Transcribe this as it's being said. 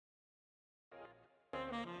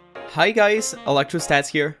Hi guys, Electrostats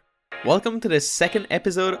here. Welcome to the second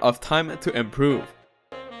episode of Time to Improve.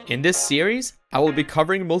 In this series, I will be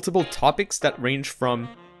covering multiple topics that range from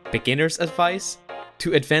beginner's advice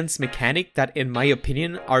to advanced mechanic that in my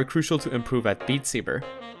opinion are crucial to improve at beatsaber.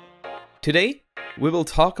 Today, we will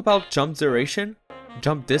talk about jump duration,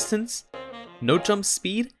 jump distance, no jump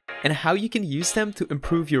speed, and how you can use them to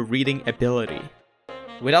improve your reading ability.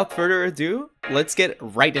 Without further ado, let's get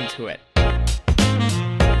right into it.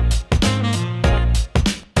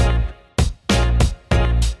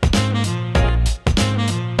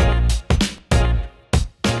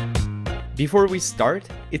 Before we start,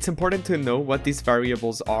 it's important to know what these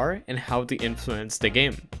variables are and how they influence the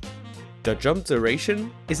game. The jump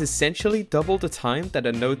duration is essentially double the time that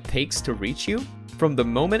a node takes to reach you from the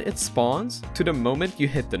moment it spawns to the moment you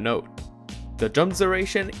hit the node. The jump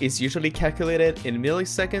duration is usually calculated in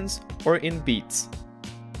milliseconds or in beats.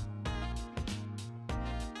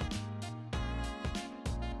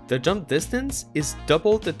 The jump distance is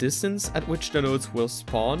double the distance at which the nodes will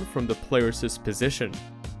spawn from the player's position.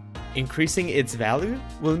 Increasing its value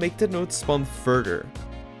will make the node spawn further,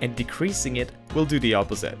 and decreasing it will do the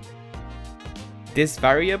opposite. This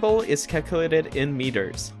variable is calculated in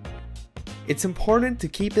meters. It's important to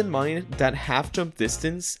keep in mind that half jump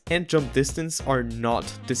distance and jump distance are not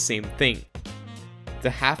the same thing. The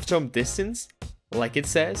half jump distance, like it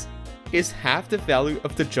says, is half the value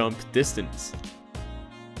of the jump distance.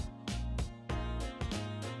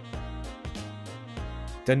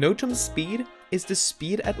 The no jump speed is the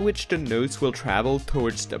speed at which the nodes will travel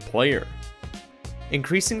towards the player.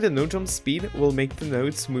 Increasing the no jump speed will make the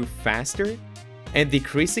nodes move faster, and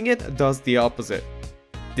decreasing it does the opposite.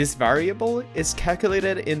 This variable is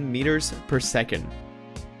calculated in meters per second.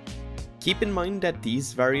 Keep in mind that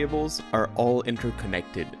these variables are all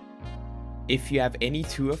interconnected. If you have any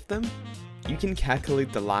two of them, you can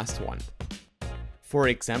calculate the last one. For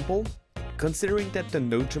example, considering that the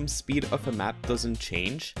no jump speed of a map doesn't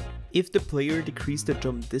change, if the player decreased the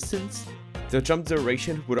jump distance, the jump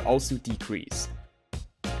duration would also decrease.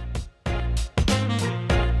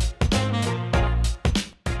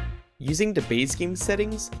 Using the base game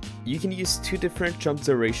settings, you can use two different jump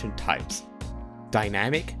duration types,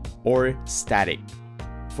 dynamic or static.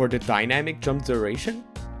 For the dynamic jump duration,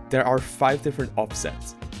 there are 5 different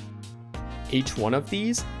offsets. Each one of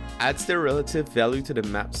these adds their relative value to the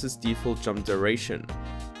map's default jump duration.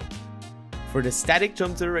 For the static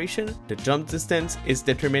jump duration, the jump distance is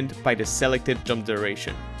determined by the selected jump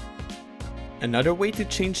duration. Another way to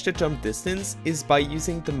change the jump distance is by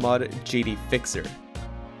using the mod JD Fixer.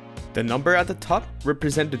 The number at the top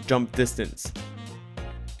represents the jump distance,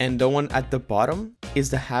 and the one at the bottom is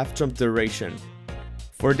the half jump duration.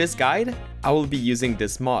 For this guide, I will be using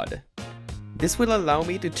this mod. This will allow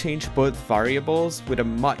me to change both variables with a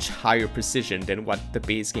much higher precision than what the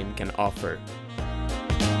base game can offer.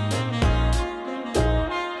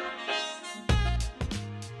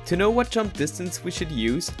 To know what jump distance we should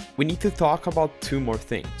use, we need to talk about two more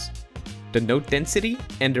things: the node density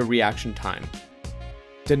and the reaction time.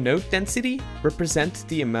 The node density represents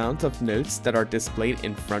the amount of nodes that are displayed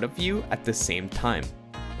in front of you at the same time.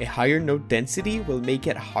 A higher node density will make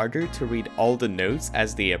it harder to read all the nodes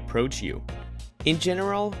as they approach you. In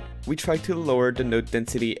general, we try to lower the node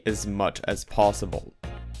density as much as possible.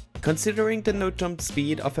 Considering the node jump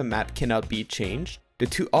speed of a map cannot be changed, the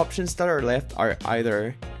two options that are left are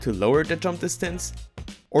either to lower the jump distance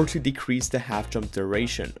or to decrease the half jump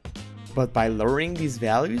duration. But by lowering these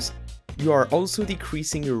values, you are also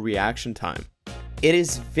decreasing your reaction time. It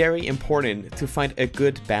is very important to find a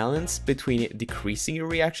good balance between decreasing your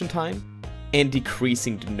reaction time and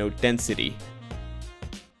decreasing the node density.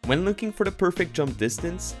 When looking for the perfect jump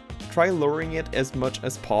distance, try lowering it as much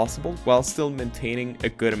as possible while still maintaining a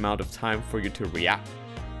good amount of time for you to react.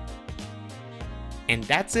 And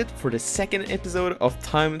that's it for the second episode of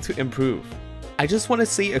Time to Improve. I just want to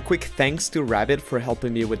say a quick thanks to Rabbit for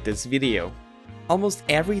helping me with this video. Almost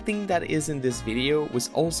everything that is in this video was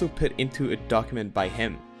also put into a document by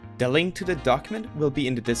him. The link to the document will be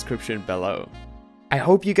in the description below. I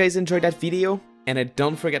hope you guys enjoyed that video, and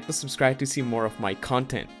don't forget to subscribe to see more of my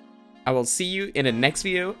content. I will see you in the next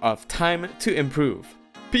video of Time to Improve.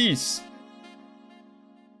 Peace!